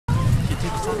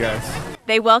Yes.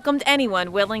 They welcomed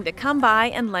anyone willing to come by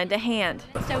and lend a hand.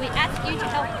 So we ask you to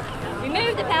help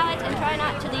remove the pallets and try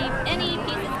not to leave any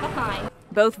pieces behind.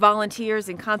 Both volunteers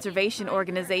and conservation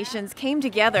organizations came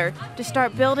together to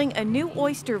start building a new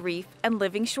oyster reef and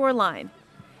living shoreline.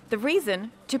 The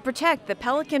reason? To protect the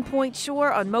Pelican Point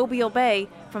shore on Mobile Bay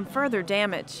from further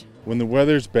damage. When the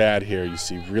weather's bad here, you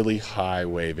see really high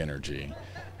wave energy.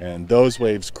 And those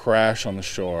waves crash on the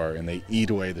shore and they eat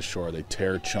away the shore. They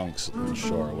tear chunks of the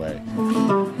shore away.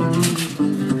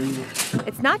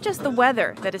 It's not just the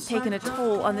weather that has taken a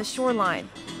toll on the shoreline.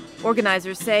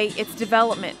 Organizers say it's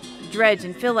development, dredge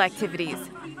and fill activities,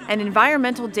 and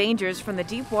environmental dangers from the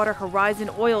Deepwater Horizon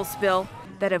oil spill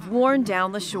that have worn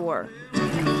down the shore.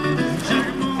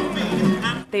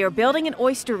 They are building an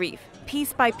oyster reef,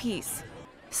 piece by piece,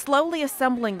 slowly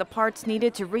assembling the parts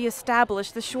needed to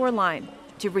reestablish the shoreline,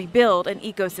 to rebuild an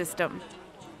ecosystem.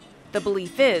 The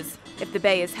belief is, if the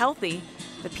bay is healthy,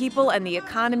 the people and the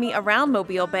economy around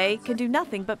Mobile Bay can do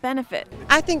nothing but benefit.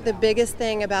 I think the biggest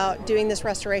thing about doing this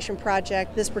restoration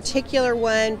project, this particular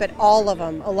one, but all of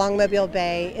them along Mobile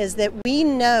Bay, is that we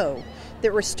know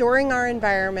that restoring our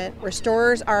environment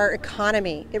restores our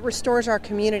economy, it restores our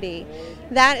community.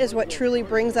 That is what truly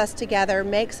brings us together,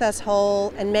 makes us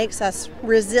whole, and makes us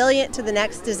resilient to the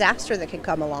next disaster that could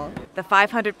come along. The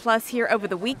 500 plus here over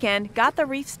the weekend got the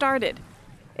reef started.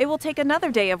 It will take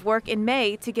another day of work in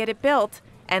May to get it built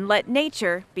and let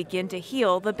nature begin to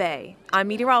heal the bay. I'm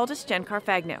meteorologist Jen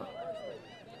Carfagno.